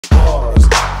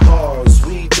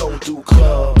do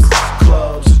clubs,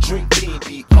 drink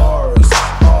PBRs,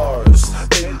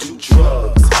 then do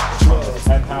drugs.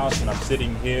 Penthouse, and I'm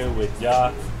sitting here with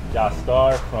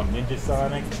Jahstar from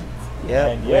Ninjasoniks. Yeah,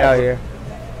 and we out here.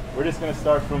 We're just gonna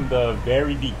start from the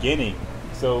very beginning.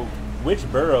 So,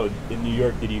 which borough in New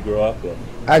York did you grow up in?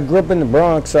 I grew up in the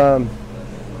Bronx. Yeah,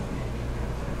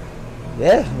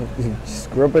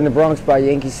 just grew up in the Bronx by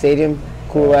Yankee Stadium.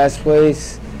 Cool ass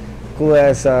place, cool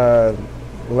ass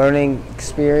learning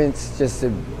experience. Just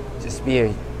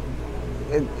be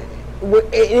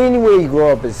anywhere you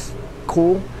grow up is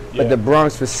cool, but the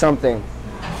Bronx was something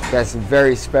that's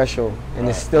very special, and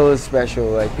it still is special.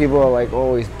 Like, people are like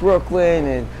always Brooklyn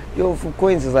and yo from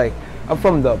Queens. Is like, I'm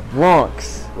from the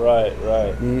Bronx. Right.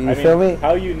 You feel me?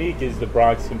 How unique is the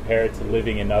Bronx compared to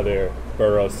living in other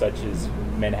boroughs such as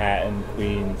Manhattan,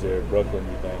 Queens, or Brooklyn,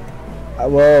 you think?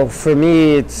 Well, for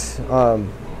me, it's when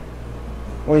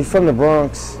you're from the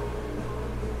Bronx.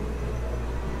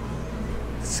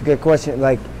 It's a good question.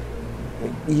 Like,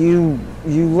 you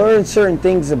learn certain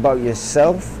things about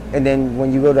yourself, and then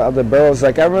when you go to other boroughs,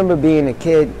 like I remember being a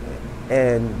kid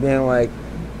and being like,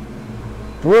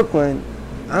 Brooklyn,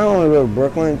 I don't want to go to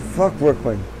Brooklyn. Fuck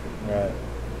Brooklyn. Right.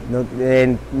 No,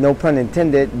 and no pun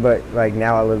intended, but like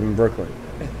now I live in Brooklyn.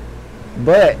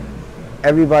 But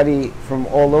everybody from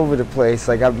all over the place,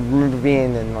 like I remember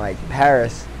being in like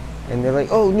Paris, and they're like,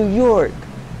 oh, New York.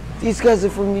 These guys are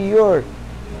from New York.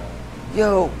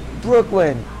 Yo,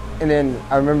 Brooklyn. And then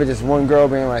I remember this one girl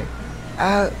being like,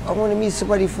 I want to meet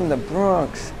somebody from the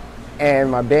Bronx.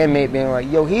 And my bandmate being like,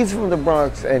 yo, he's from the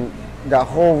Bronx. And the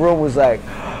whole room was like,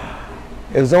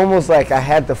 it was almost like I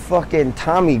had the fucking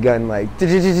Tommy gun, like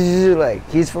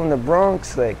he's from the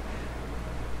Bronx. Like,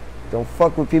 don't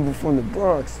fuck with people from the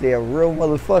Bronx. They are real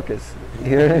motherfuckers.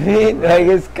 You know what I mean? Like,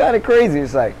 it's kind of crazy.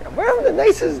 It's like, well, I'm the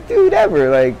nicest dude ever.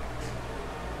 Like,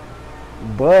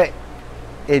 but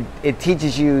it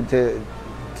teaches you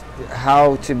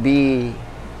how to be,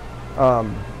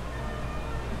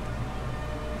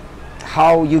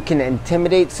 how you can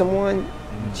intimidate someone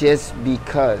just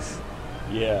because.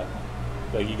 Yeah,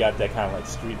 like you got that kind of like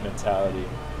street mentality.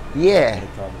 Yeah. When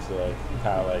it comes to like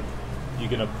kind of like you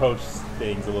can approach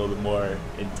things a little bit more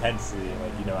intensely,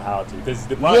 like you know how to, because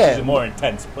the Bronx is a more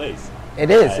intense place. It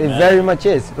is. It very much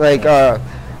is. Like I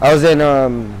was in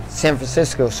San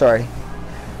Francisco. Sorry,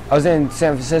 I was in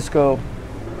San Francisco.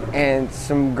 And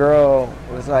some girl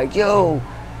was like, yo,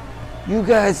 you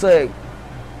guys, like,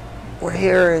 were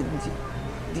here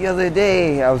the other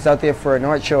day. I was out there for an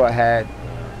art show I had.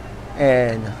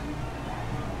 And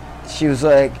she was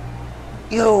like,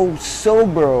 yo,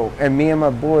 Sobro. And me and my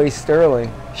boy Sterling,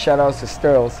 shout outs to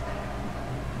Sterls,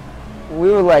 we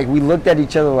were like, we looked at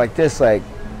each other like this, like,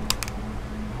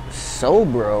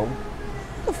 Sobro?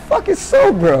 What the fuck is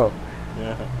Sobro?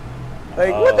 Yeah.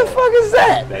 Like, what the fuck is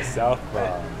that? That's South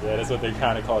Bronx. Yeah, that's what they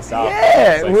kind of call South.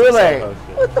 Yeah, like we were like,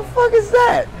 what the fuck is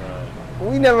that?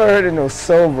 We never heard of no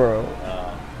Sobro.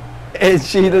 And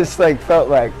she just like felt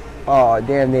like, oh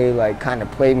damn, they like kind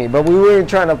of played me. But we weren't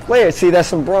trying to play it. See, that's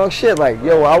some Bronx shit. Like,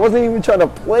 yo, I wasn't even trying to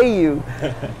play you.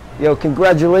 Yo,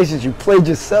 congratulations, you played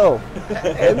yourself.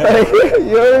 And like, you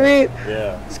know what I mean?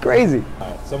 Yeah. It's crazy.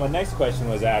 So my next question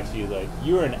was actually like,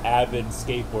 you were an avid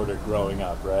skateboarder growing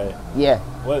up, right? Yeah.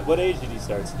 What age did you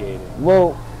start skating?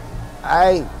 Well,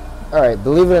 all right,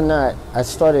 believe it or not, I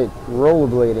started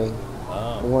rollerblading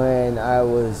when I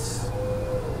was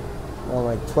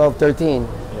like 12, 13.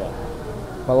 Yeah.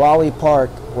 Malali Park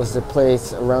was the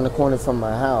place around the corner from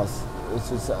my house, which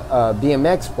was a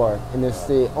BMX park, and it's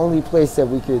the only place that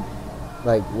we could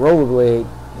like rollerblade,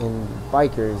 and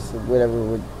bikers, whatever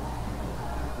would.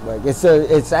 Like,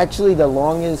 it's actually the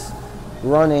longest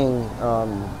running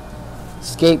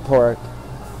skate park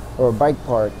or bike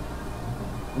park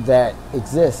that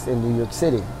exists in New York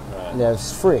City. Right.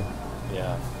 That's free.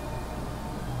 Yeah.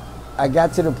 I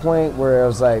got to the point where I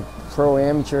was like pro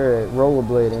amateur at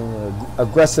rollerblading or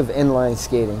aggressive inline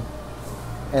skating,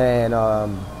 and I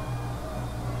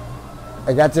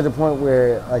got to the point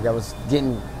where like I was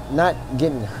not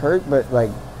getting hurt, but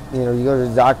like, you know, you go to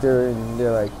the doctor and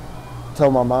they're like, tell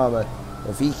my mom, like,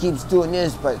 if he keeps doing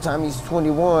this, by the time he's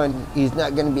 21, he's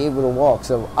not going to be able to walk.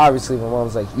 So obviously my mom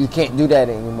was like, you can't do that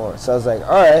anymore. So I was like,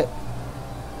 all right,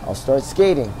 I'll start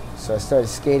skating. So I started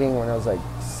skating when I was like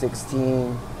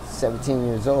 16, 17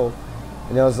 years old.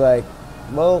 And I was like,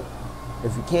 well,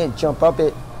 if you can't jump up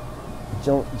it,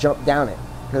 don't jump down it.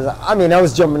 Because, I mean, I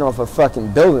was jumping off of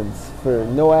fucking buildings for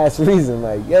no ass reason.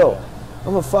 Like, yo,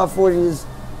 I'm a 540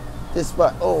 this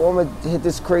spot. Oh, I'm going to hit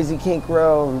this crazy kink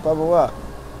row and blah, blah, blah.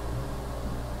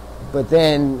 But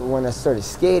then when I started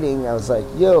skating, I was like,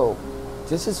 yo,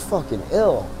 this is fucking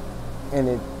ill.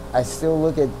 And I still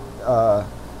look at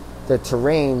the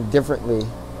terrain differently.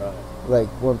 Right. Like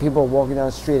when people are walking down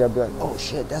the street, I'll be like, oh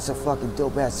shit, that's a fucking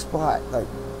dope ass spot. Like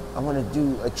I want to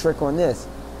do a trick on this.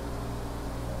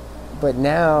 But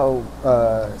now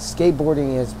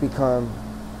skateboarding has become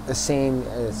the same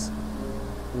as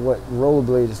what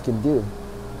rollerbladers can do.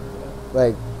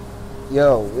 Like,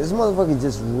 yo, this motherfucker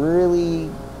just really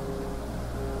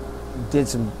did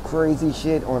some crazy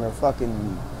shit on a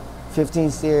fucking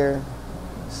 15 stair,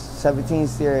 17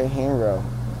 stair handrail,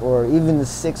 or even the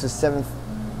 6th or 7th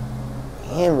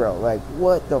handrail. Like,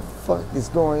 what the fuck is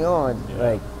going on? Yeah.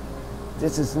 Like,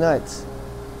 this is nuts.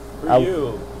 For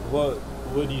you, what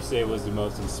would you say was the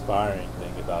most inspiring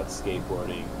thing about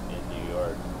skateboarding in New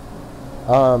York?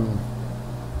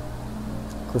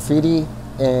 Graffiti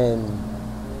and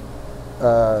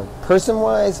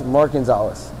person-wise, Mark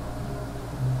Gonzalez.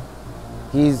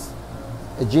 He's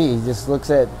a G. He just looks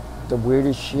at the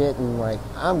weirdest shit and like,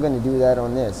 I'm gonna do that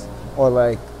on this, or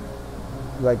like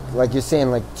you're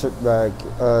saying, like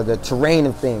the terrain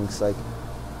of things. Like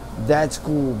that's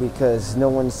cool because no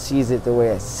one sees it the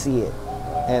way I see it,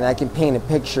 and I can paint a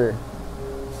picture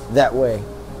that way.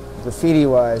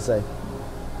 Graffiti-wise, like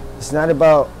it's not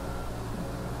about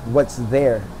what's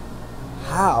there.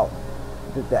 How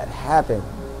did that happen?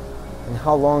 And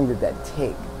how long did that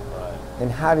take? Right.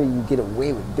 And how do you get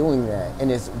away with doing that?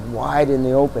 And it's wide in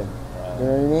the open. Right. You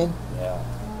know what I mean? Yeah.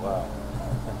 Wow.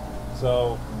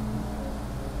 So,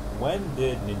 when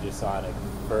did Ninjasonic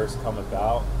first come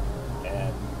about,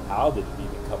 and how did it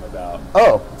even come about?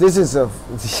 Oh, this is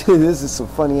some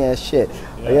funny ass shit.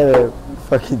 Yeah. I gotta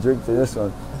fucking drink to this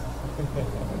one.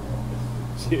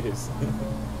 Cheers.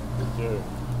 For sure.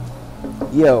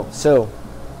 Yo, so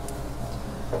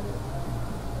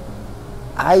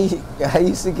I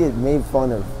used to get made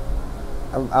fun of.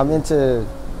 I'm into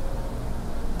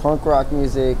punk rock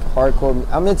music, hardcore.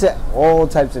 I'm into all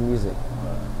types of music.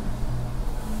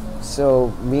 So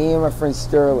me and my friend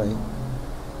Sterling,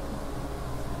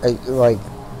 I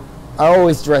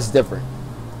always dress different.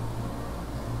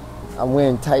 I'm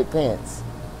wearing tight pants,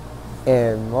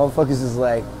 and motherfuckers is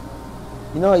like,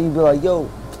 you know how you be like, yo,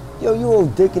 you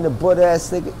old dick in the butt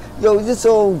ass nigga. Yo, this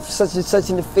old such and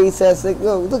such in the face ass nigga.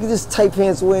 Yo, look at this tight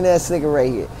pants wearing ass nigga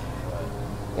right here.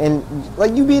 And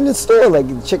like you be in the store, like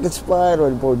the chicken spot or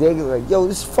the bodega, like, yo,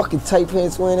 this fucking tight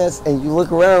pants wearing ass, and you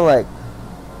look around like,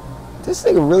 this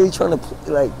nigga really trying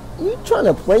to like, you trying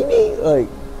to play me? Like,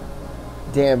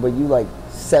 damn, but you like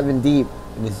 7 deep,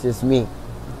 and it's just me.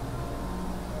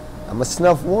 I'ma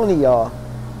snuff one of y'all,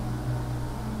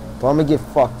 but I'm gonna get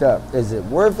fucked up. Is it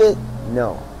worth it?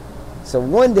 No. So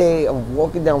one day I'm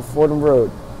walking down Fordham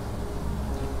Road,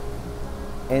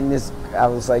 and I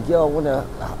was like, yo, I wanna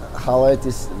holler at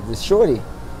this shorty.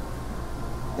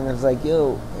 And I was like,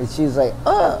 yo, and she's like,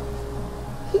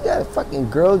 he got fucking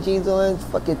girl jeans on,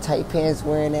 fucking tight pants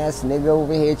wearing ass nigga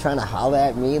over here trying to holler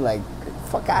at me, like,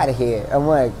 fuck out of here. I'm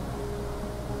like,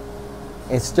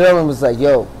 and Sterling was like,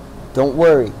 yo, don't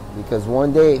worry, because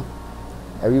one day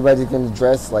everybody's gonna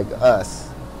dress like us,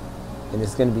 and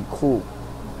it's gonna be cool.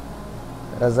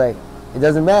 I was like, it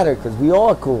doesn't matter because we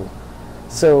all cool.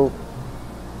 So,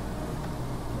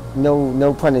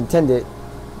 no pun intended.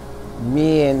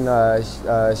 Me and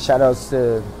shout outs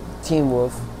to Team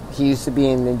Wolf. He used to be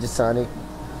in Ninjasonic.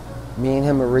 Me and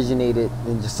him originated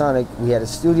Ninjasonic. We had a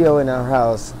studio in our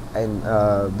house in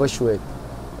Bushwick,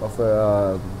 off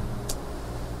of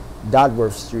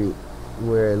Dodworth Street,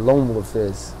 where Lone Wolf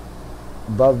is,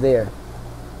 above there,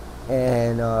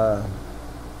 and.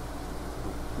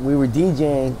 We were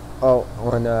DJing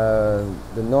on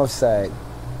the north side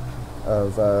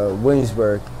of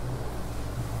Williamsburg,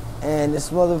 and this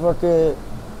motherfucker,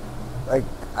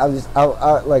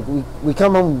 like, we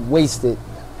come home wasted,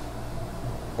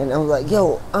 and I'm like,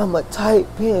 yo, I'm a tight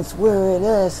pants wearing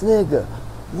ass nigga.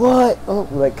 What?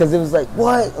 Like, cause it was like,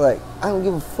 what? Like, I don't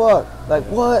give a fuck. Like,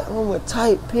 what? I'm a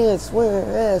tight pants wearing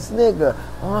ass nigga.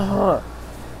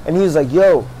 And he was like,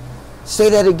 yo, say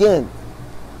that again.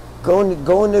 Go in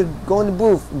the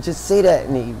booth and just say that.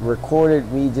 And he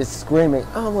recorded me just screaming.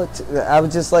 I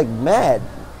was just like mad.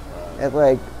 And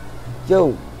like,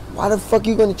 yo, why the fuck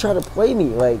you gonna try to play me?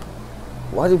 Like,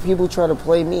 why do people try to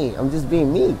play me? I'm just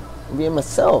being me. I'm being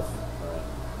myself.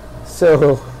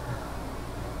 So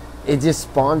it just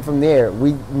spawned from there.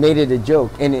 We made it a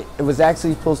joke. And it was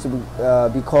actually supposed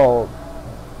to be called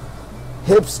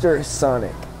Hipster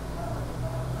Sonic.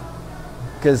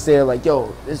 Because they're like,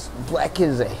 yo, this black kid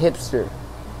is a hipster.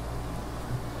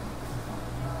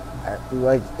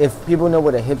 Like, if people know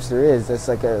what a hipster is, that's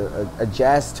like a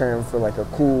jazz term for like a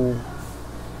cool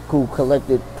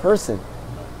collected person.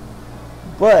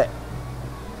 But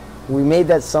we made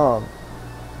that song,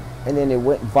 and then it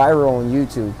went viral on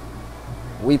YouTube.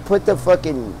 We put the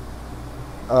fucking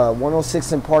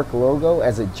 106 in Park logo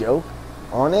as a joke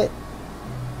on it,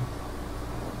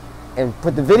 and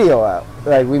put the video out.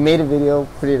 Like, we made a video,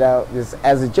 put it out just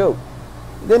as a joke.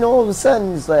 Then all of a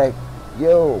sudden, it's like,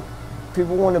 yo,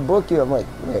 people want to book you. I'm like,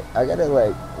 wait, I gotta,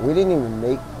 like, we didn't even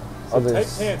make So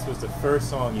others. Tight Pants was the first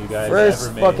song you guys First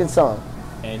ever made. fucking song.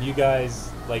 And you guys,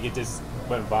 like, it just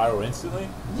went viral instantly?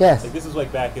 Yes. Like, this was,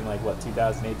 like, back in, like, what,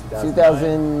 2008,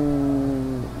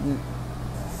 2009?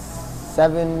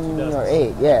 2007 or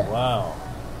 8, yeah. Wow.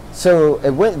 So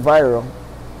it went viral,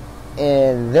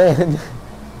 and then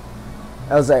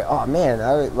I was like, oh man,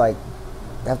 I would like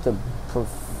have to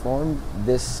perform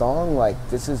this song. Like,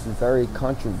 this is very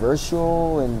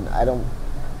controversial, and I don't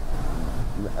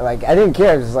like. I didn't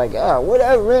care. I was like, oh,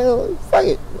 whatever, man. Fuck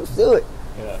it, let's do it.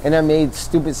 Yeah. And I made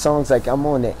stupid songs like, I'm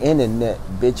on the internet,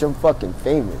 bitch. I'm fucking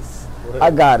famous. Whatever.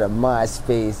 I got a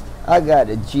MySpace. I got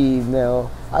a Gmail.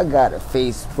 I got a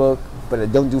Facebook, but I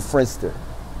don't do Friendster.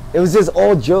 It was just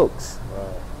all jokes.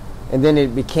 Wow. And then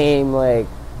it became like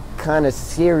kind of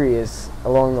serious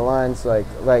along the lines like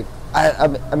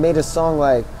I made a song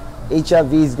like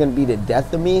HIV is gonna be the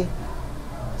death of me.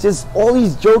 Just all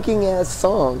these joking ass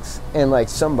songs, and like,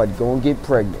 somebody gonna get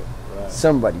pregnant. Right.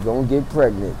 Somebody gonna get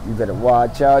pregnant. You better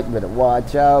watch out. You better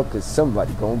watch out, because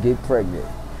somebody gonna get pregnant.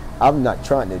 I'm not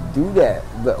trying to do that,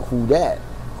 but who that?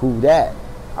 Who that?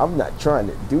 I'm not trying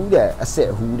to do that. I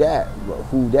said, who that? But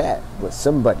who that? But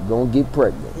somebody gonna get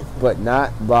pregnant, but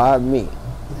not by me.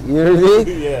 You know what I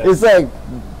mean? Yeah. It's like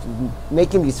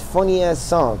making these funny ass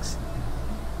songs.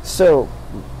 So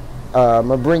I'm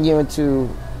gonna bring you into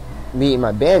me and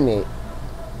my bandmate,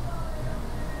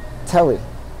 Telly.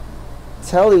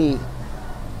 Telly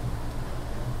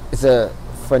is a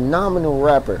phenomenal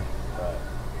rapper, Right.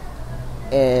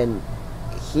 and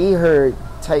he heard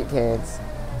Tight Pants,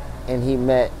 and he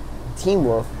met Teen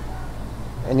Wolf,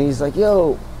 and he's like,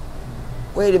 yo,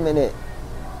 wait a minute,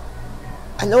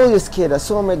 I know this kid, I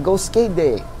saw him at Go Skate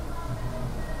Day,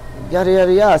 yada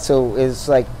yada yada. So it's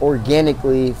like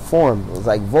organically formed. It was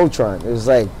like Voltron. It was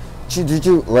like,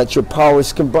 let your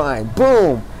powers combine,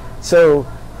 boom. So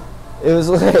it was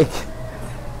like,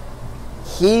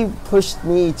 he pushed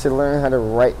me to learn how to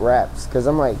write raps, because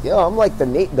I'm like, yo, I'm like the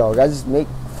Nate Dogg. I just make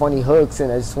funny hooks,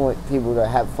 and I just want people to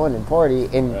have fun and party.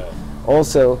 And Right.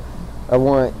 also, I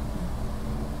want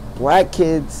black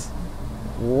kids,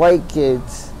 white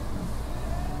kids,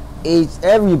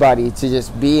 everybody to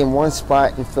just be in one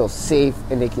spot and feel safe,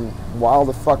 and they can wild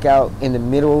the fuck out in the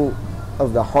middle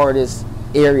of the hardest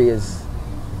areas.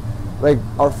 Like,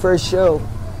 our first show,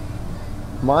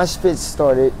 Mosh Pit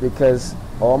started because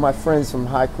all my friends from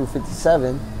High Crew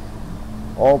 57,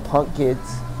 all punk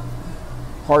kids,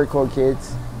 hardcore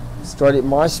kids, started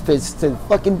mosh pits to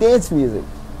fucking dance music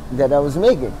that I was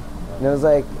making. And I was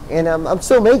like, and I'm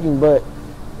still making, but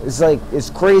it's like,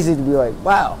 it's crazy to be like,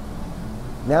 wow.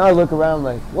 Now I look around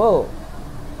like, whoa,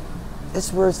 this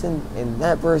person and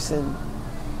that person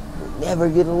would never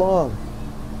get along.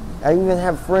 I even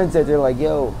have friends that they're like,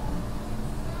 yo,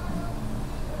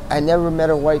 I never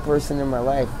met a white person in my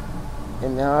life,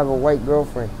 and now I have a white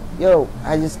girlfriend. Yo,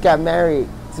 I just got married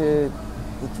to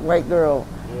this white girl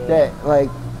that, like,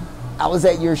 I was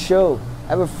at your show. I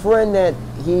have a friend that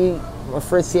my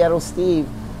friend Seattle Steve,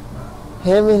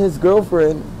 him and his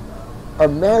girlfriend are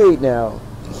married now.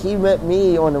 He met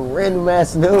me on a random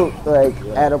ass note, like,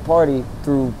 at a party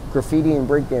through graffiti and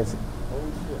breakdancing.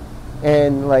 Holy shit.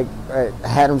 And like, I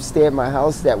had him stay at my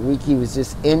house that week. He was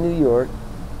just in New York.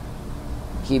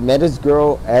 He met his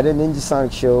girl at a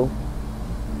Ninjasoniks show,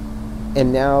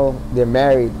 and now they're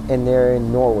married and they're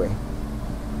in Norway.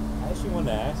 I actually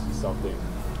wanted to ask you something.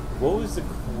 What was the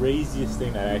craziest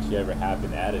thing that actually ever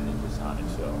happened at a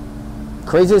Ninjasoniks show?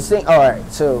 Craziest thing? All right,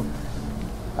 so,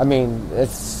 I mean,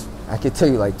 I could tell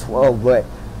you like 12, but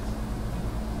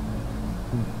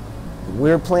we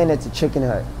were playing at the Chicken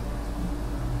Hut.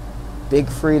 Big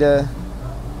Frida,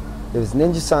 it was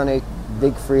Ninjasonic,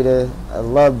 Big Frida. I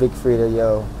love Big Frida,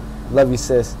 yo. Love you,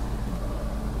 sis.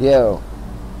 Yo,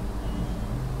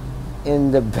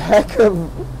 in the back of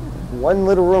one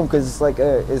little room, because it's like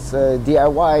it's a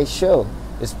DIY show.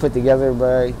 It's put together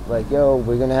by, like, yo,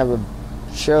 we're gonna have a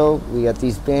show. We got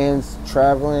these bands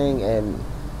traveling, and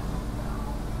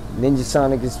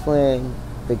Ninjasonic is playing.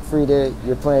 Big Frida,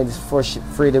 you're playing just before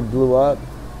Frida blew up.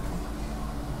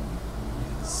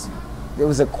 There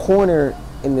was a corner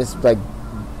in this, like,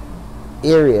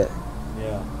 area.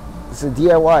 Yeah. It's a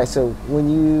DIY, so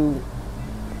when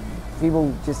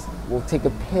people just will take a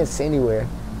piss anywhere.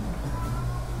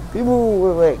 People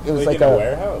were like, it was like in a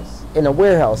warehouse? in a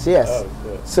warehouse, yes. Oh,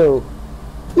 shit. So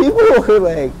people were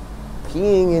like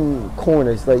peeing in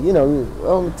corners, like, you know,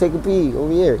 oh, I'm gonna take a pee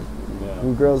over here. Yeah.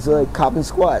 And girls are like copping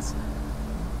squats.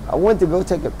 I went to go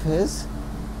take a piss,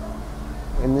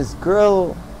 and this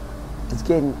girl is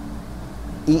getting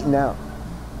eaten out,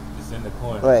 Just in the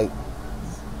corner. like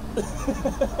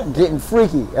getting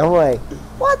freaky. I'm like,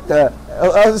 what the?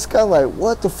 I was kind of like,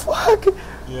 what the fuck?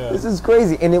 Yeah. This is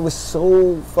crazy. And it was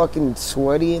so fucking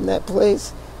sweaty in that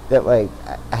place that like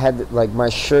I had like my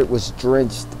shirt was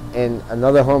drenched, and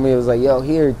another homie was like, yo,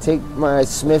 here, take my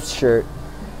Smith shirt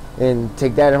and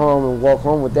take that home and walk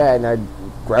home with that. And I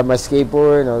grabbed my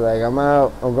skateboard and I was like, I'm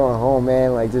out, I'm going home,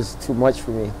 man. Like, this is too much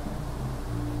for me.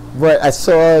 But I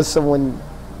saw someone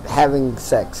having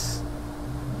sex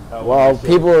Oh, while shit.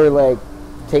 people were like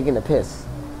taking a piss.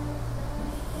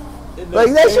 In Like,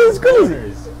 those that shit same was crazy.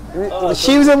 corners. Oh,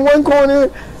 She was in one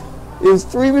corner. It was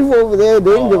 3 people over there.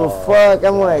 They didn't give a Oh, fuck.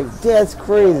 I'm like, that's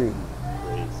crazy.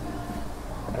 crazy.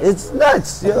 It's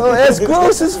nuts, yo. That's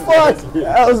gross as fuck.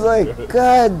 I was like,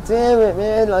 God damn it,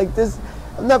 man. Like, this,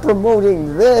 I'm not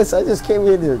promoting this. I just came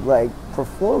here to like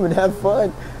perform and have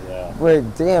fun. Yeah.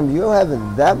 But damn, you're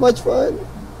having that much fun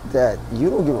that you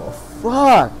don't give a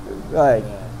fuck. Like,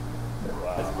 Yeah.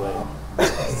 Wow,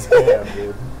 that's great. Damn,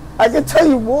 dude. I can tell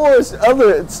you more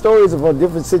other stories about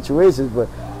different situations, but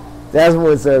that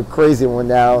was a crazy one.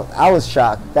 Now I was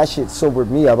shocked. That shit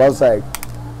sobered me up. I was like,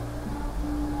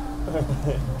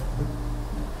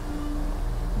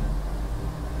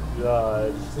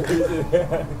 God.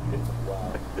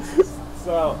 Wow.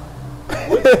 So,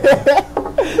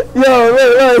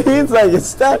 yo, he's like,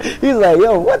 stop. He's like,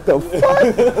 yo, what the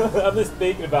fuck? I'm just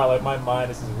thinking about, like, my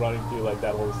mind is just running through, like,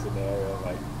 that whole scenario.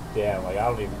 Like, damn, like, I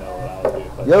don't even know what I would do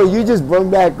if I Yo, you just brought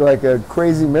back like a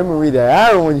crazy memory that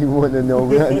I don't even want to know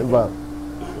nothing about.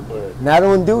 Word. Not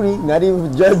on duty, not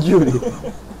even Judge Judy.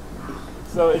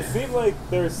 So it seemed like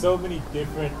there were so many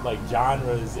different, like,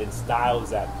 genres and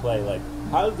styles at play. Like,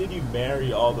 how did you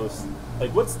marry all those?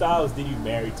 Like, what styles did you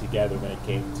marry together when it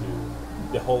came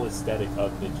to the whole aesthetic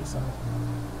of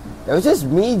Ninjasoniks? It was just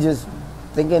me just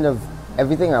thinking of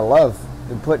everything I love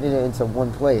and putting it into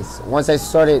one place. Once I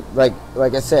started, like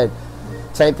I said,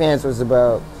 Tight Pants was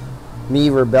about me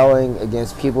rebelling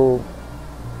against people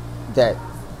that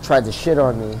tried to shit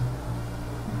on me.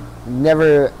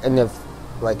 Never in a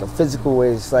like a physical way.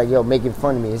 It's like, yo, making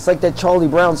fun of me. It's like that Charlie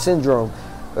Brown syndrome.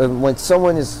 When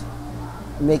someone is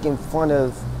making fun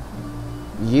of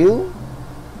you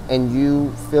and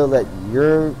you feel that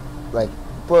you're like,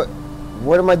 but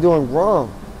what am I doing wrong?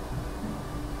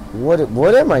 What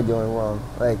am I doing wrong?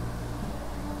 Like,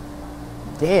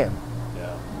 damn.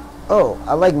 Yeah. Oh,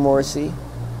 I like Morrissey.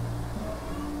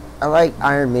 I like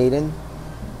Iron Maiden.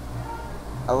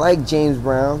 I like James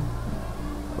Brown.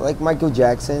 I like Michael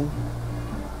Jackson.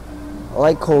 I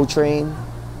like Coltrane.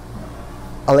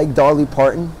 I like Dolly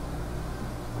Parton.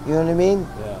 You know what I mean?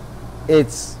 Yeah.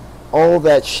 It's all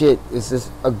that shit. It's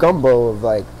just a gumbo of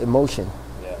like emotion.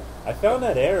 Yeah. I found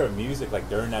that era of music, like,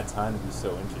 during that time to be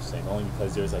so interesting, only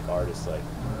because there's, like, artists like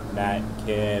Matt and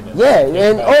Kim. And, Yeah, like,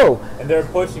 and and they're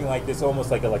pushing, like, this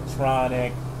almost like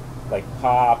electronic, like,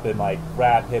 pop and, like,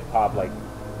 rap, hip hop, like,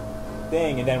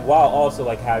 thing, and then while also,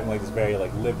 like, having, like, this very,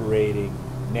 like, liberating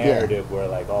narrative where,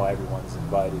 like, oh, everyone's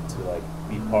invited to, like,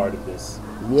 be part of this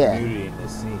community in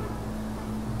this scene.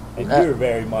 And you were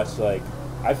very much like,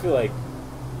 I feel like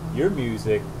your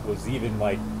music was even,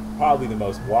 like, probably the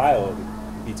most wild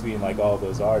between, like, all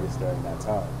those artists during that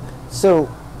time. So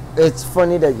it's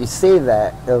funny that you say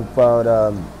that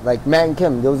about like Matt and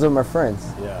Kim. Those are my friends.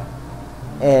 Yeah.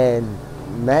 And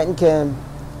Matt and Kim,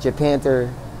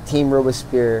 Japanther, Team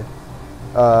Robespierre,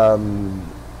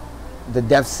 the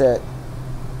Def Set,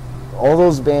 all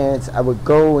those bands, I would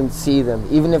go and see them,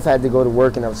 even if I had to go to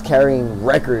work and I was carrying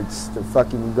records to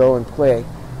fucking go and play.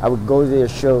 I would go to their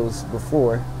shows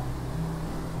before,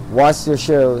 watch their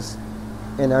shows,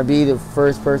 and I'd be the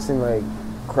first person like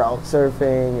crowd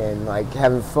surfing and like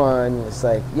having fun. It's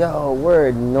like, yo,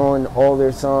 word, knowing all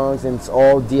their songs, and it's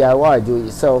all DIY, do it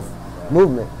yourself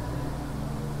movement.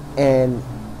 And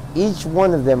each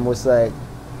one of them was like,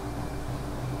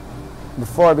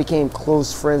 before I became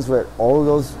close friends with all of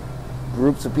those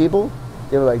groups of people,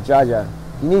 they were like, Jaja,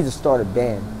 you need to start a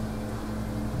band.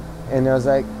 And I was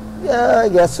like, yeah, I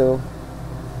guess so.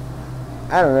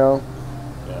 I don't know.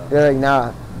 Yeah. They're like,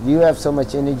 nah, you have so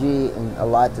much energy and a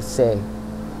lot to say.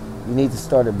 You need to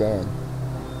start a band.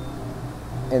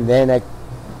 And then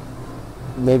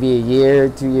maybe a year,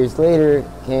 2 years later,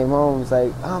 came home, was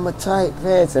like, I'm a Tight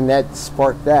Pants, and that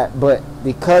sparked that. But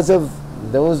because of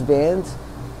those bands,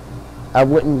 I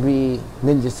wouldn't be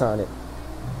Ninjasonic.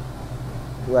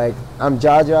 like I'm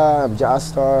Jaja, I'm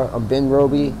Jahstar, I'm Ben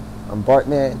Roby, I'm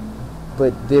Bartman,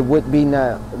 but there would be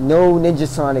no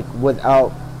Ninjasonic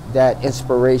without that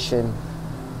inspiration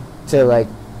to like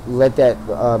let that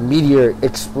meteor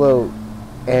explode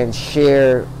and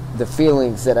share the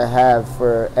feelings that I have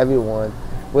for everyone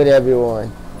with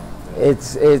everyone.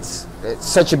 It's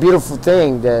such a beautiful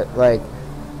thing that like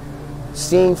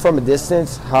seeing from a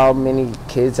distance how many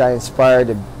kids I inspire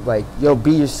to like, yo,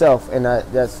 be yourself. And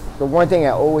that's the one thing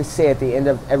I always say at the end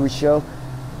of every show.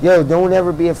 Yo, don't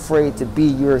ever be afraid to be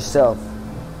yourself.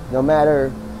 No matter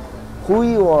who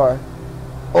you are,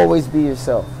 always be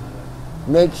yourself.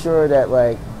 Make sure that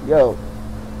like, yo,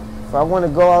 if I want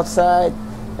to go outside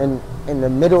and in the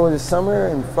middle of the summer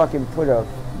and fucking put a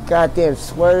goddamn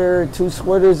sweater, 2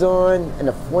 sweaters on, and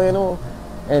a flannel,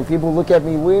 and people look at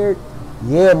me weird,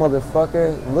 yeah,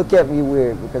 motherfucker, look at me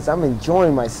weird, because I'm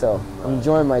enjoying myself. I'm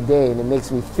enjoying my day, and it makes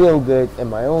me feel good in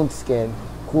my own skin,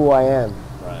 who I am.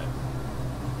 Right.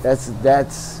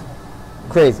 That's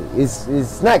crazy.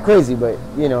 It's not crazy, but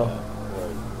you know.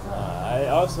 I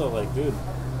also like, dude,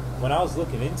 when I was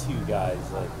looking into you guys,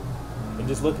 like, and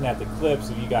just looking at the clips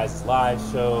of you guys' live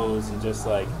shows, and just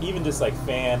like, even just like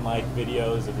fan like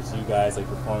videos of just you guys like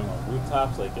performing on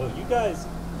rooftops, like, yo, you guys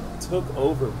took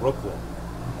over Brooklyn.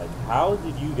 Like, how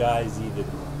did you guys even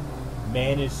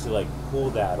manage to like pull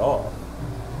that off?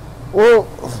 Well,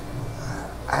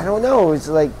 I don't know. It's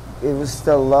like it was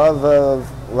the love of,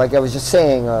 like I was just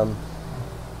saying,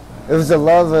 it was the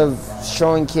love of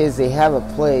showing kids they have a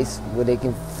place where they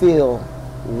can feel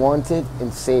wanted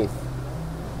and safe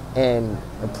and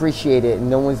appreciate it, and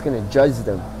no one's gonna judge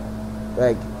them.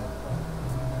 Like,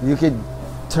 you could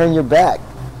turn your back,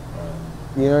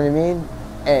 you know what I mean,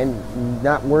 and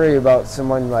not worry about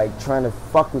someone like trying to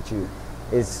fuck with you.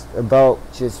 It's about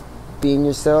just being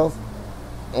yourself,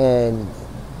 and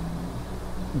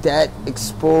that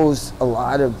exposed a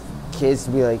lot of kids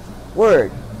to be like,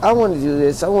 word, I want to do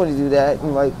this, I want to do that,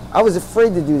 and like, I was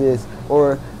afraid to do this,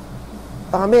 or,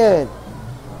 oh man,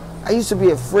 I used to be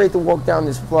afraid to walk down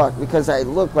this block because I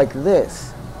look like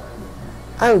this.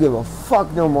 I don't give a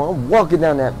fuck no more. I'm walking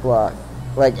down that block.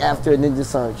 Like after a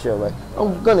Ninjasoniks show. Like,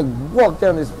 I'm gonna walk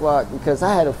down this block because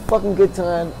I had a fucking good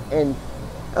time, and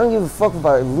I don't give a fuck if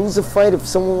I lose a fight. If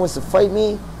someone wants to fight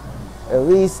me, at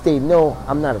least they know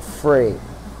I'm not afraid.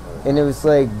 And it was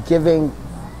like giving,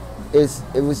 it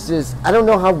was just, I don't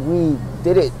know how we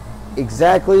did it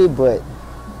exactly, but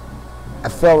I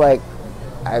felt like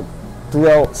I threw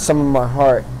out some of my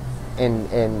heart and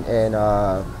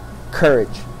courage.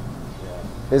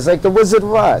 It's like the Wizard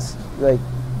of Oz. Like,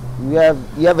 you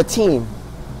have a team.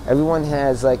 Everyone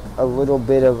has like a little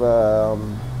bit of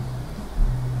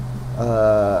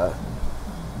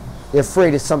they're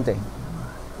afraid of something.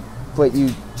 But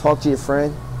you talk to your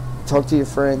friend, you talk to your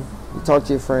friend, you talk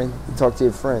to your friend, you talk to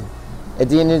your friend. At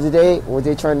the end of the day, what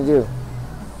they're trying to do,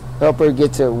 help her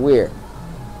get to where?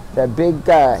 That big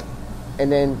guy.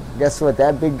 And then guess what?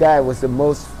 That big guy was the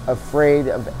most afraid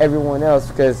of everyone else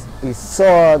because he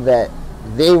saw that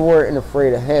they weren't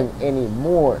afraid of him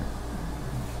anymore.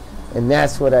 And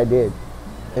that's what I did.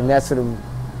 And that's what I'm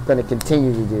going to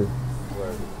continue to do.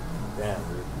 Word. Damn,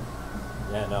 dude.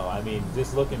 Yeah, no, I mean,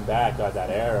 just looking back at that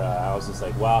era, I was just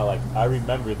like, wow, like, I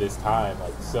remember this time,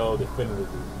 like, so definitively.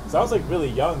 So I was, like, really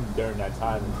young during that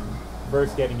time,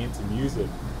 first getting into music.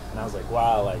 And I was like,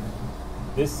 wow, like,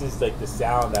 this is like the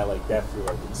sound that like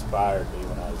definitely like inspired me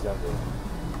when I was younger.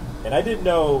 And I didn't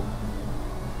know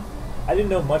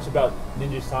much about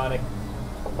Ninjasonic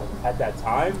at that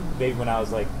time. Maybe when I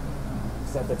was like,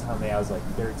 at that time maybe I was like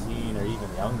 13 or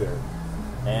even younger.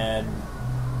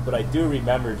 But I do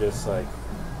remember just like,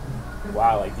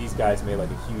 wow, like these guys made like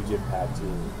a huge impact to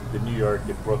the New York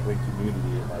and Brooklyn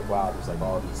community. And like, wow, there's like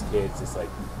all these kids just like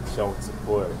showing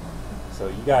support. So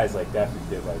you guys like definitely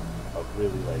did like a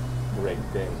really like great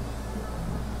thing.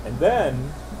 And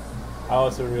then I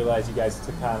also realized you guys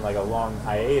took kind of like a long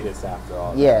hiatus after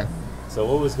all that. Yeah. So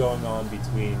what was going on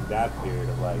between that period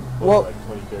of like, well, like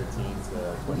 2013 to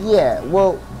 2014? Yeah,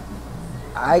 well,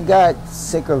 I got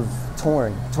sick of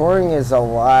touring. Touring is a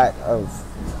lot of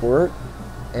work,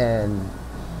 and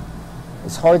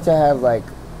it's hard to have like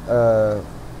a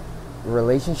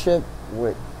relationship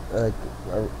with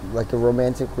like a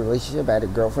romantic relationship. I had a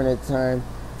girlfriend at the time,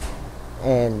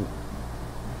 and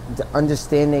the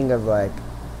understanding of like,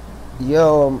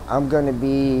 yo, I'm gonna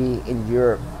be in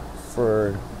Europe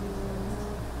for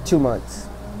 2 months.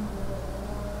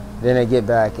 Then I get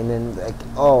back, and then like,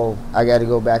 oh, I got to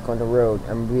go back on the road.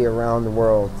 I'm gonna be around the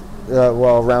world,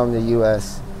 around the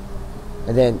U.S.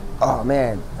 And then, oh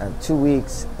man, 2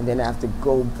 weeks, and then I have to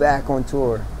go back on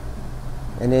tour,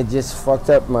 and it just fucked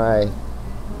up my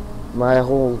my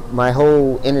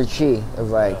whole inner chi of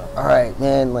like, all right,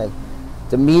 man, like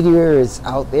the meteor is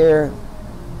out there,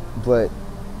 but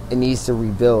it needs to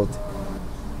rebuild.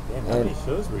 Damn, how many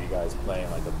shows were you guys playing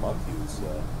like a month?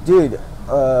 Dude,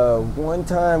 one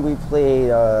time we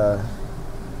played.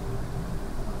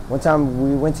 One time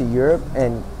we went to Europe,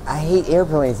 and I hate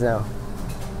airplanes now.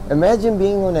 Imagine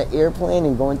being on an airplane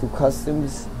and going through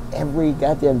customs every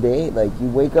goddamn day. Like, you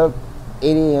wake up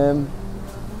 8 a.m.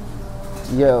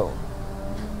 Yo,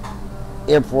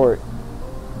 airport,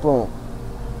 boom,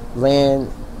 land.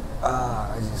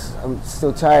 I'm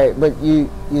still tired. But you're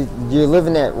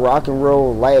living that rock and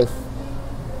roll life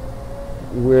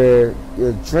where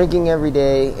you're drinking every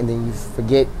day, and then you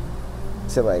forget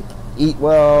to like eat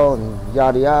well and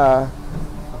yada yada.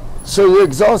 So you're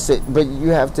exhausted, but you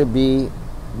have to be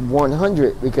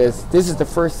 100 because this is the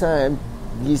first time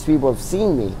these people have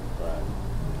seen me.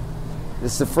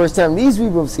 This is the first time these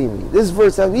people have seen me. This is the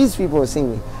first time these people have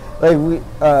seen me. Like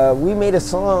we made a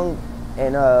song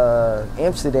in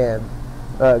Amsterdam,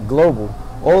 global.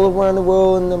 All around the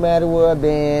world, no matter where I've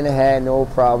been, I had no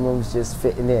problems just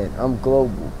fitting in. I'm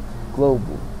global,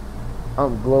 global.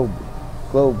 I'm global,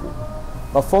 global.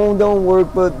 My phone don't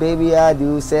work, but baby I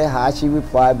do. Said hi, she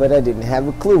replied, but I didn't have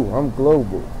a clue. I'm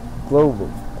global, global.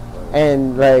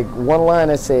 And like one line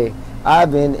I say,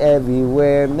 I've been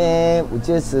everywhere, man, with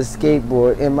just a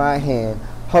skateboard in my hand.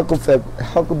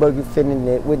 Huckleberry fitting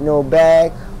it with no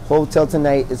bag. Hotel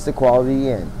tonight, it's the quality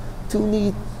inn.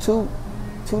 2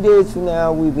 days from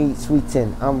now, we meet Sweet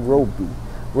 10. I'm Roby,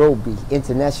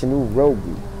 international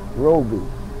Roby.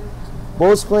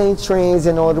 Boats, planes, trains,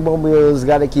 and automobiles,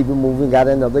 gotta keep it moving, got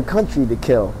another country to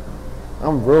kill.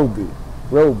 I'm Roby,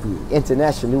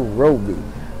 international Roby.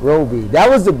 That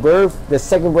was the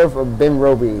second birth of Ben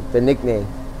Roby, the nickname.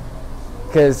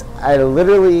 Because I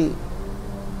literally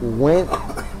went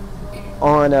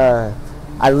on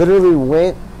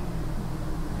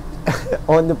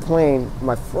on the plane.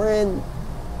 My friend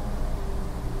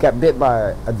got bit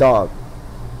by a dog.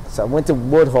 So I went to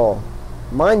Woodhall.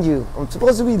 Mind you, I'm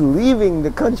supposed to be leaving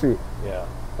the country. Yeah.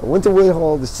 I went to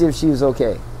Woodhall to see if she was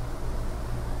okay.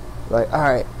 Like, all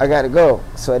right, I gotta go.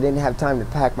 So I didn't have time to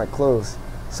pack my clothes.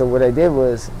 So what I did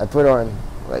was I put on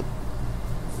like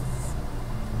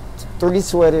 3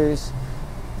 sweaters,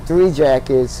 3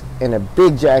 jackets, and a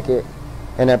big jacket.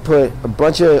 And I put a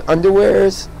bunch of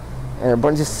underwears and a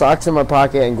bunch of socks in my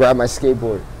pocket and grabbed my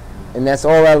skateboard. And that's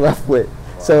all I left with.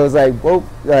 So it was like, whoa,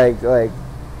 like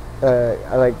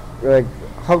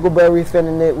Huckleberry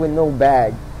fitting it with no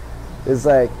bag. It's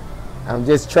like I'm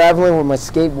just traveling with my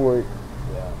skateboard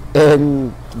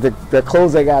and the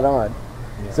clothes I got on.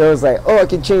 Yeah. So it was like, oh, I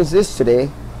can change this today.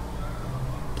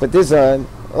 Put this on.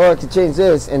 Oh, I can change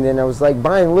this. And then I was like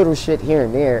buying little shit here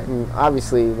and there. And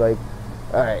obviously, like,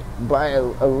 all right, buy a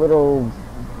little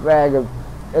bag of,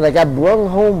 like, I brought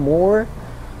home more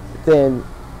than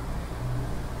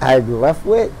I left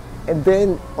with. And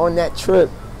then on that trip,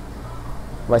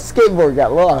 my skateboard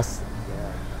got lost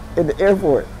in the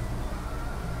airport.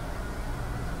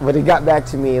 But it got back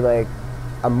to me like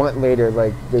a month later.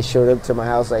 Like, they showed up to my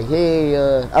house like, hey,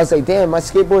 I was like, damn, my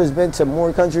skateboard has been to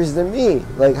more countries than me.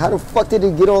 Like, how the fuck did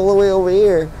it get all the way over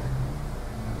here?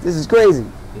 This is crazy.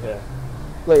 Yeah.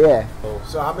 But yeah.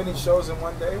 So how many shows in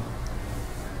one day?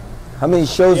 How many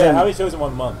shows how many shows in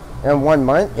 1 month? In 1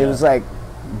 month? Yeah. It was like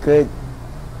good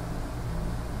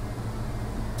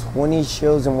 20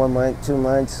 shows in 1 month, 2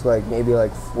 months, like maybe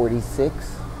like 46.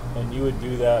 And you would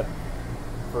do that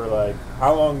for like,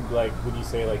 how long, like, would you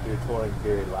say like your touring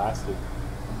period lasted?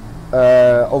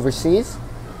 Overseas?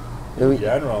 In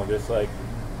general, just like,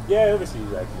 yeah,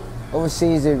 overseas actually.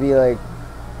 Overseas it'd be like,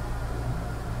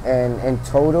 and in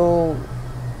total,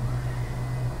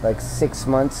 like 6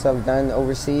 months I've done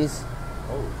overseas.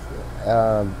 Oh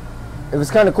shit. It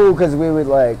was kind of cool because we would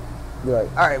like, be like,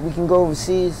 all right, we can go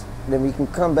overseas, then we can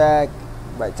come back.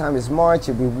 By the time it's March,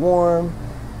 it'll be warm.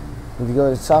 We can go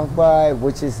to South by,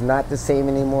 which is not the same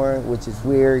anymore, which is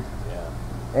weird.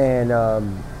 Yeah.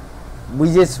 And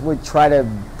we just would try to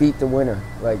beat the winter,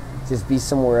 like just be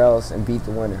somewhere else and beat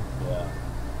the winter. Yeah.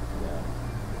 Yeah.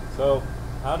 So,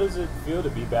 how does it feel to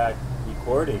be back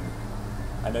recording?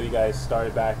 I know you guys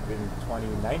started back in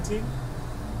 2019.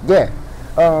 Yeah.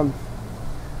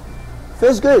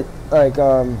 Feels good. Like,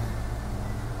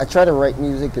 I try to write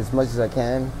music as much as I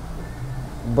can,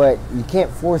 but you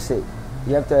can't force it.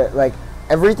 You have to, like,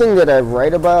 everything that I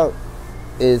write about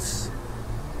is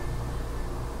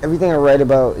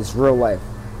real life.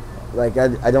 Like,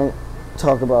 I don't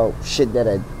talk about shit that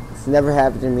it's never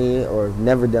happened to me or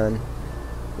never done.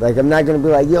 Like, I'm not gonna be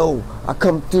like, yo, I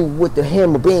come through with the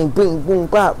hammer, bang, bing, boom,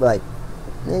 bop. Like,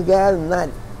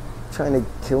 nigga, trying to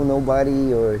kill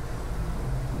nobody or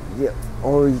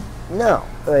no.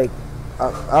 Like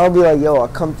I'll be like, yo, I'll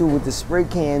come through with the spray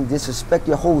can, disrespect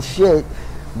your whole shit,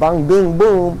 bang, bing,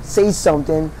 boom, say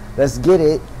something, let's get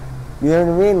it. You know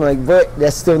what I mean? Like, but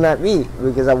that's still not me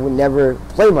because I would never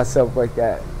play myself like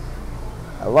that.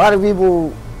 A lot of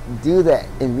people do that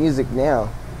in music now,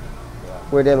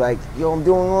 where they're like, yo, I'm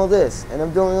doing all this and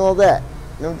I'm doing all that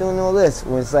and I'm doing all this.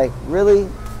 When it's like, really,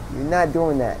 you're not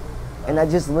doing that. And I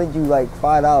just lent you like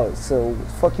 $5. So what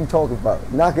the fuck you talking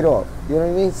about? Knock it off. You know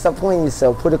what I mean? Stop playing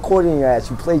yourself. Put a quarter in your ass.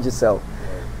 You played yourself.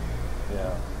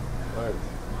 Yeah.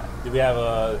 Do we have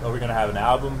are we gonna have an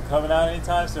album coming out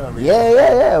anytime soon?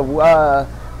 Yeah.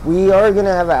 We are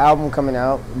gonna have an album coming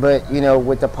out, but you know,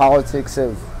 with the politics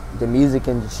of the music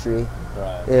industry,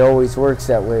 right, it always works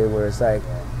that way. Where it's like,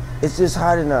 it's just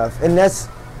hard enough, and that's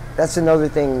another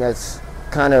thing that's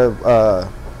kind of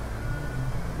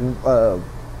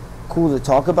cool to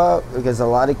talk about, because a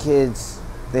lot of kids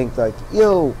think like,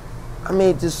 yo, I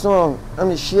made this song, I'm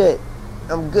the shit,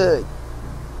 I'm good.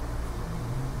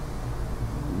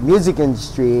 Music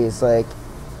industry is like,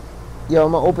 yo,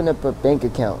 I'm gonna open up a bank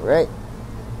account, right?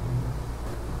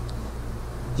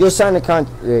 You'll sign a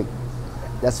contract.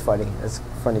 That's funny. That's a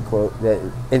funny quote. That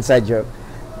inside joke.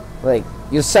 Like,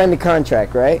 you'll sign the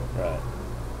contract, right? Right.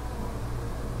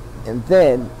 And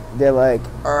then they're like,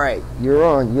 all right, you're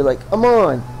on. You're like, I'm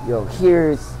on. Yo,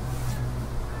 here's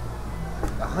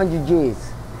 100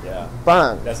 G's. Yeah.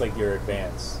 Bang. That's like your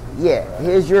advance. Yeah, right.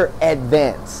 Here's your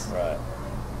advance. Right.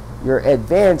 Your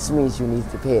advance means you need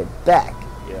to pay it back.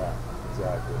 Yeah,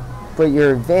 exactly. But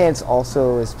your advance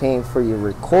also is paying for your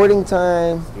recording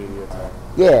time. Studio time.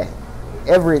 Yeah,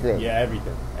 everything. Yeah,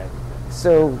 everything.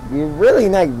 So you're really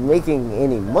not making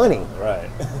any money. Right.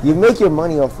 You make your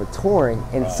money off of touring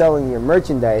and Right. selling your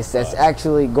merchandise that's Right.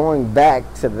 actually going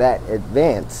back to that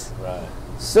advance. Right.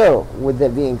 So, with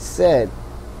that being said,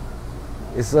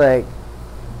 it's like,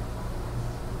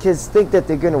 kids think that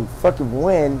they're gonna fucking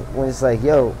win when it's like,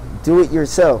 yo, do it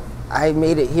yourself. I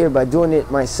made it here by doing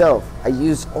it myself. I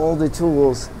used all the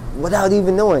tools without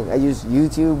even knowing. I used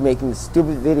YouTube, making a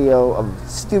stupid video of a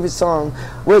stupid song,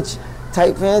 which,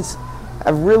 Tight Pants, I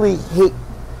really hate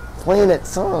playing that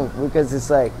song because it's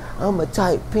like, I'm a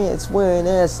tight pants wearing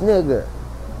ass nigga.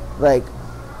 Like,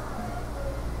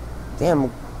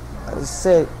 damn, I just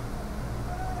said,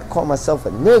 I call myself a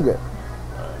nigga.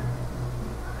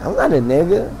 I'm not a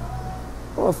nigga.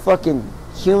 I'm a fucking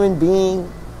human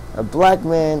being, a black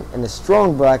man, and a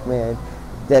strong black man,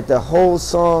 that the whole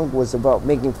song was about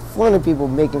making fun of people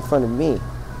making fun of me.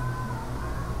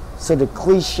 So the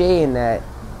cliche in that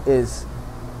is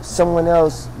someone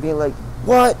else being like,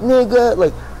 what, nigga?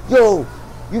 Like, yo,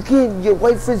 you can't, your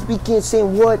white frisbee can't say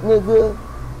what, nigga?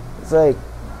 It's like,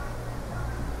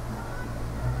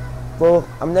 well,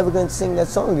 I'm never gonna sing that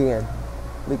song again.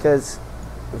 Because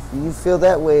if you feel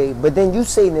that way, but then you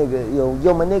say nigga,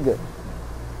 yo my nigga.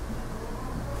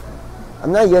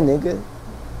 I'm not your nigga.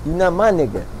 You're not my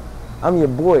nigga. I'm your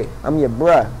boy. I'm your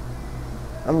bruh.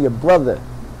 I'm your brother.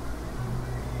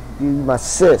 You my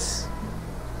sis.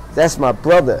 That's my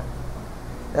brother.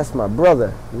 That's my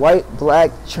brother. White,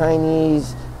 black,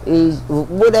 Chinese, Asian,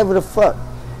 whatever the fuck.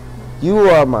 You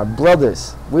are my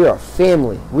brothers. We are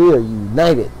family. We are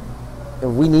united.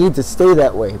 And we need to stay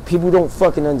that way. People don't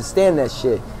fucking understand that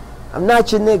shit. I'm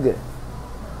not your nigga.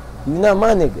 You're not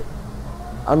my nigga.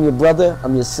 I'm your brother.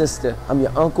 I'm your sister. I'm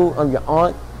your uncle. I'm your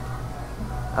aunt.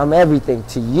 I'm everything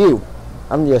to you.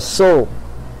 I'm your soul.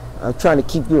 I'm trying to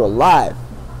keep you alive.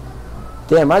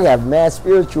 Damn, I got mad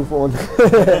spiritual for him.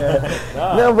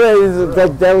 No, but it's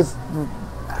like that was.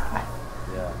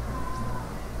 Yeah.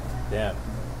 Damn.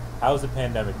 How's the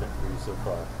pandemic been for you so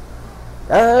far?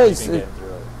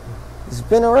 It's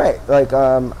been alright. Like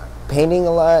painting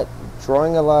a lot,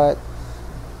 drawing a lot,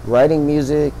 writing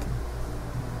music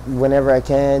whenever I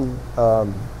can.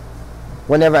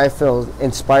 Whenever I feel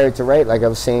inspired to write, like I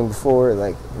was saying before,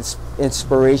 like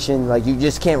inspiration, like you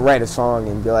just can't write a song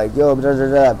and be like, yo, blah, blah,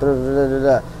 blah, blah, blah, blah,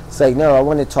 blah. It's like, no, I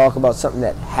want to talk about something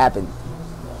that happened.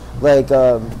 Like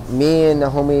me and the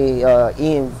homie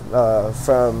Ian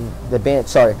from the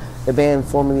band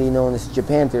formerly known as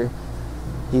Japanther,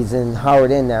 he's in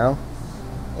Howard Inn now,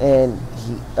 and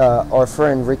our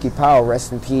friend Ricky Powell,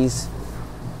 rest in peace,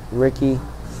 Ricky,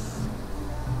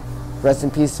 rest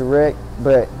in peace to Rick,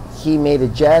 but he made a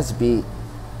jazz beat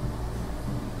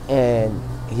and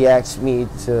he asked me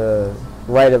to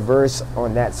write a verse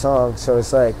on that song. So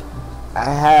it's like I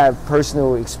have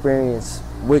personal experience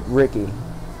with Ricky,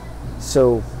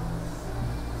 so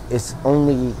it's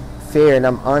only fair, and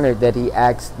I'm honored that he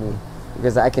asked me,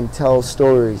 because I can tell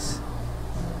stories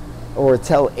or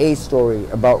tell a story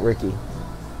about Ricky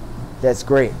that's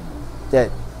great,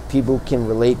 that people can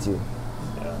relate to,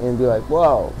 and be like,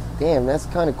 wow, damn, that's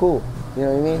kind of cool. You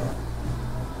know what I mean?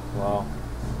 Well,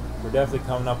 we're definitely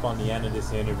coming up on the end of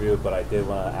this interview, but I did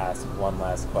want to ask one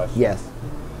last question. Yes.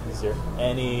 Is there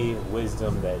any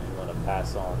wisdom that you want to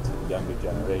pass on to the younger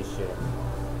generation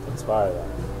to inspire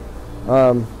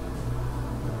them?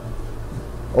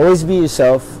 Always be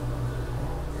yourself.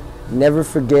 Never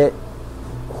forget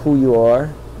who you are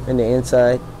in the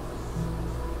inside.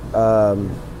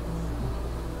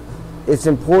 It's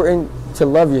important to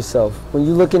love yourself. When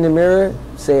you look in the mirror,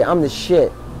 say, I'm the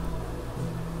shit.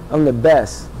 I'm the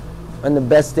best. I'm the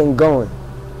best thing going.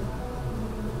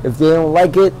 If they don't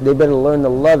like it, they better learn to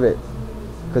love it,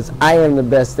 because I am the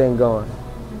best thing going.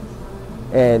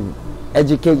 And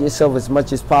educate yourself as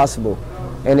much as possible.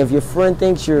 And if your friend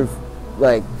thinks you're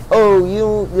like, oh,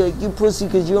 you pussy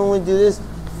because you only do this,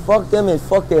 fuck them and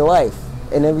fuck their life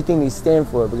and everything they stand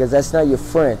for, because that's not your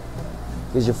friend.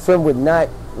 Because your friend would not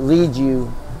lead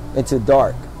you into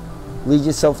dark. Lead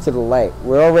yourself to the light.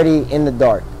 We're already in the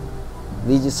dark.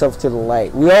 Lead yourself to the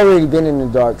light. We already been in the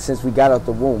dark since we got out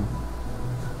the womb.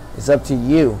 It's up to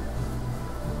you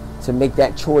to make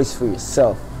that choice for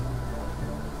yourself.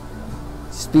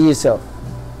 Just be yourself.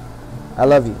 I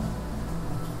love you.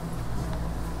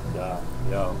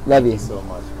 Yo, love you so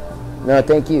much, man. No,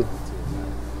 thank you.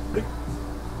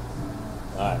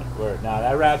 Alright, word. Now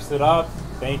that wraps it up.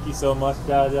 Thank you so much,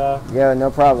 Jaja. Yeah,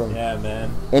 no problem. Yeah,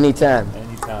 man. Anytime.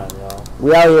 Anytime, yo.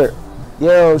 We out here.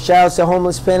 Yo, shout out to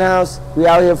Homeless Penthouse. We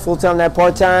out here full time, not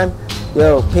part time.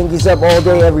 Yo, pinkies up all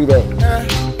day, every day.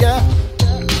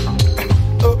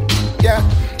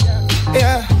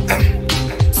 Yeah.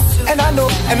 And I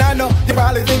know, you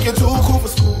probably think you're too cool for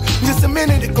school. Just a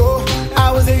minute ago,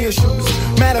 I was in your shoes.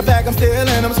 Matter of fact, I'm still in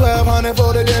them 1200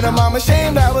 for the denim. I'm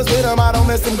ashamed I was with them. I don't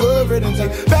miss them good riddance.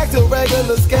 Back to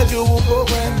regular schedule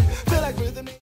program.